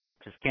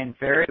This is Ken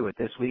Ferry with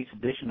this week's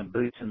edition of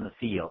Boots in the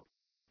Field.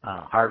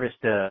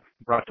 Harvest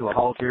brought to a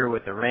halt here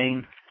with the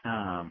rain,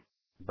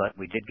 but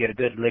we did get a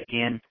good lick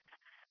in,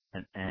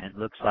 and it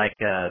looks like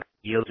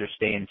yields are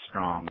staying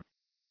strong.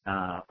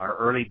 Our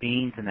early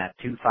beans in that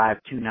 2.5,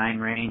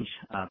 2.9 range,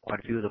 quite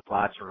a few of the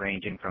plots are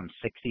ranging from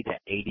 60 to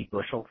 80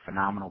 bushel.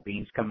 Phenomenal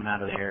beans coming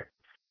out of there.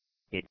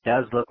 It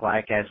does look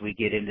like as we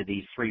get into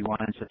these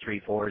 3.1s to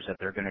 3.4s that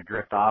they're going to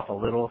drift off a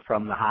little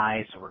from the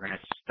highs, so we're going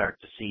to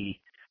start to see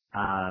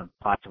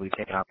plots that we've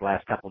taken off the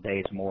last couple of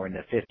days more in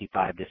the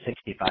 55 to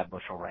 65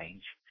 bushel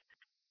range.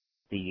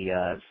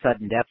 The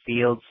sudden depth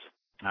fields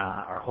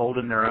are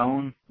holding their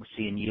own. We're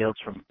seeing yields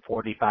from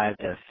 45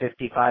 to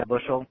 55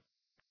 bushel,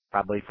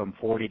 probably from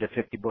 40 to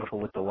 50 bushel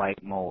with the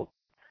white mold.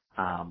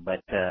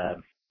 But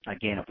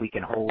again, if we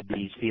can hold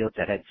these fields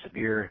that had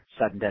severe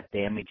sudden depth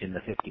damage in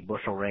the 50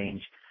 bushel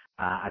range,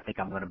 I think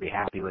I'm going to be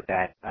happy with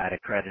that. I'd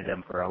accredit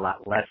them for a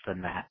lot less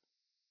than that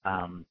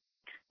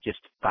just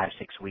 5-6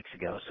 weeks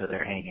ago, so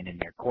they're hanging in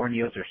there. Corn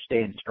yields are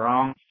staying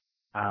strong.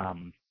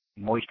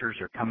 Moistures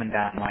are coming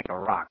down like a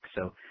rock.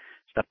 So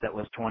stuff that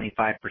was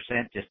 25%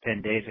 just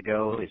 10 days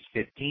ago is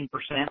 15%,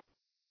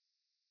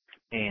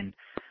 and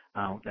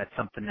that's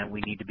something that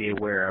we need to be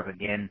aware of.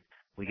 Again,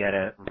 we got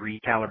to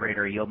recalibrate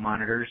our yield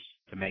monitors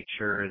to make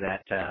sure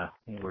that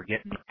we're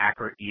getting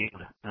accurate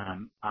yield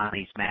on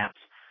these maps.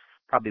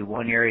 Probably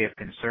one area of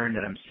concern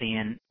that I'm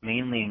seeing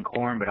mainly in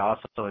corn, but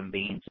also in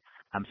beans,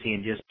 I'm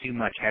seeing just too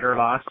much header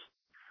loss.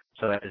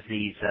 So as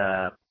these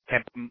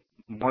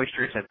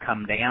moistures have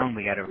come down,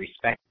 we got to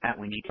respect that.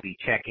 We need to be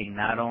checking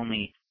not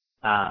only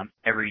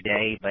every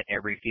day, but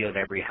every field,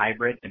 every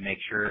hybrid to make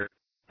sure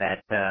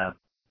that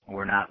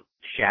we're not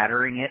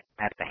shattering it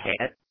at the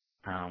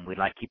head. We'd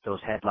like to keep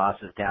those head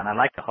losses down. I'd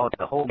like to hold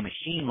the whole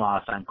machine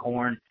loss on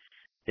corn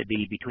to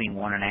be between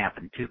 1.5%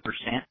 and 2%.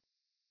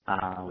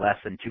 Less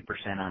than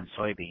 2% on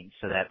soybeans,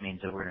 so that means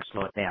that we're going to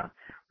slow it down.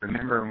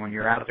 Remember, when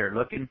you're out there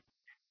looking,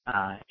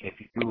 if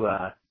you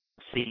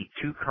see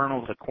 2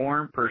 kernels of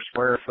corn per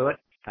square foot,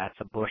 that's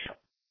a bushel.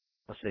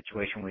 A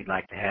situation we'd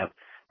like to have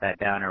that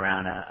down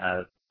around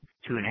a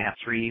 2.5,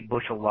 3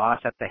 bushel loss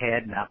at the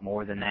head, not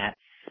more than that.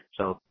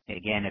 So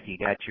again, if you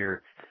got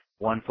your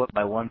 1 foot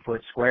by 1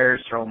 foot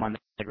squares, throw them on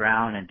the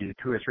ground and do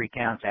 2 or 3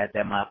 counts, add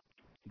them up.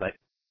 But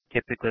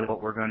typically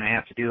what we're going to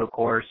have to do, of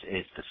course,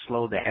 is to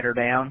slow the header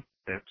down.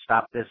 To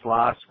stop this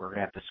loss, we're going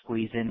to have to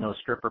squeeze in those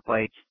stripper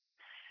plates.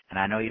 And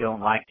I know you don't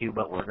like to,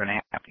 but we're going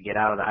to have to get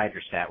out of the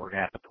hydrostat. We're going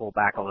to have to pull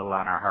back a little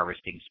on our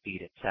harvesting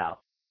speed itself.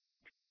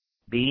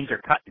 Beans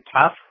are cutting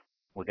tough.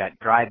 We got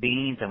dry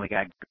beans and we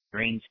got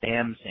green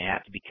stems, and you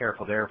have to be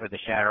careful there for the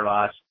shatter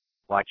loss.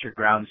 Watch your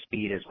ground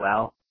speed as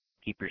well.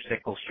 Keep your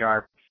sickle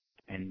sharp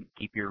and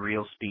keep your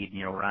reel speed,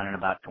 running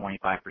about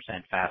 25%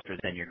 faster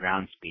than your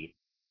ground speed.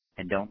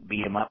 And don't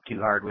beat them up too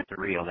hard with the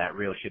reel. That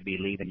reel should be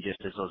leaving just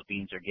as those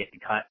beans are getting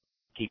cut.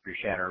 Keep your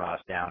shatter loss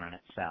down on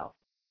itself.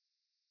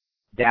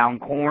 Down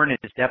corn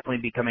is definitely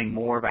becoming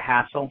more of a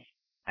hassle,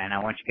 and I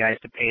want you guys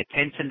to pay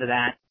attention to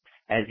that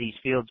as these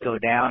fields go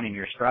down and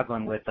you're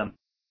struggling with them.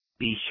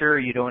 Be sure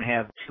you don't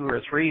have 2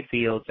 or 3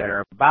 fields that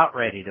are about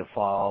ready to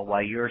fall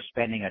while you're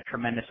spending a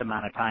tremendous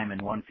amount of time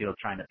in one field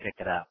trying to pick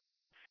it up.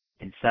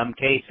 In some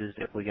cases,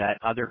 if we got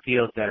other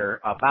fields that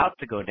are about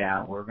to go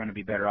down, we're going to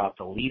be better off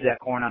to leave that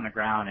corn on the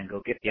ground and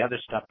go get the other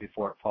stuff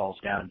before it falls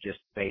down, just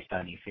based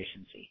on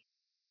efficiency.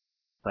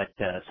 But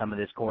some of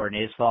this corn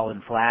is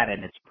falling flat,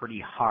 and it's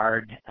pretty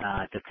hard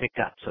to pick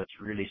up, so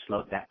it's really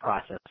slowed that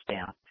process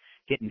down.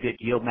 Getting good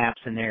yield maps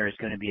in there is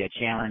going to be a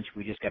challenge.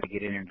 We just got to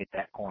get in there and get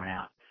that corn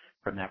out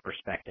from that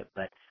perspective.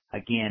 But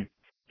again,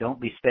 don't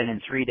be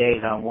spending 3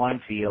 days on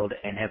one field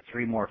and have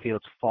 3 more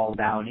fields fall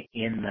down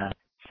in the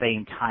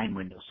same time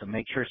window. So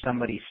make sure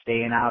somebody's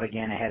staying out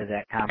again ahead of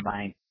that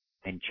combine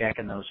and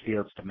checking those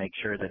fields to make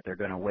sure that they're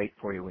going to wait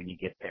for you when you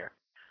get there.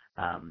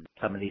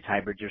 Some of these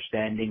hybrids are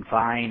standing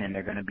fine and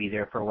they're going to be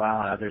there for a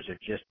while. Others are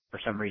just, for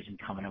some reason,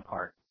 coming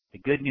apart. The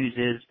good news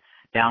is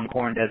down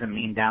corn doesn't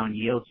mean down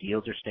yields.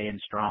 Yields are staying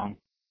strong,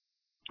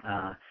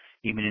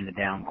 even in the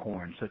down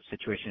corn. So the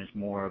situation is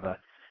more of a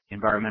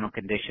environmental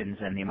conditions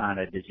and the amount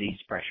of disease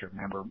pressure.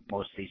 Remember,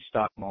 most of these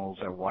stalk molds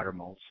are water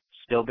molds.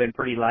 Still been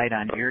pretty light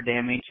on ear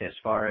damage as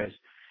far as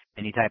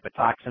any type of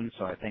toxins,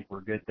 so I think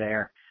we're good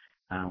there.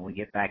 We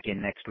get back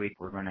in next week,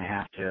 we're going to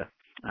have to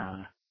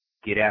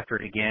get after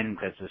it again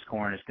because this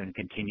corn is going to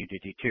continue to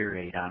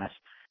deteriorate on us,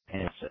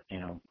 and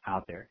it's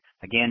out there.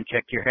 Again,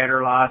 check your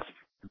header loss,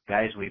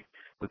 guys.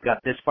 We've got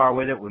this far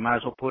with it. We might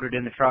as well put it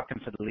in the truck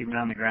instead of leaving it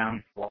on the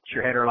ground. Watch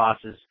your header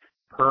losses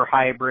per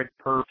hybrid,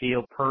 per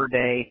field, per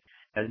day.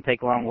 Doesn't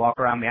take long. Walk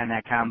around behind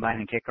that combine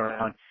and kick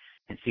around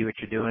and see what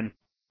you're doing.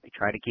 We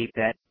try to keep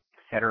that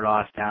header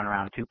loss down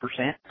around 2%,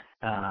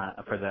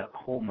 for the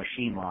whole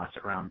machine loss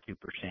around 2%.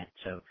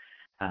 So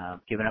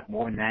giving up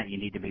more than that, you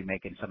need to be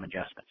making some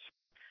adjustments.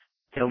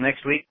 Till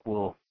next week,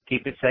 we'll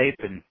keep it safe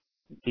and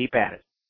keep at it.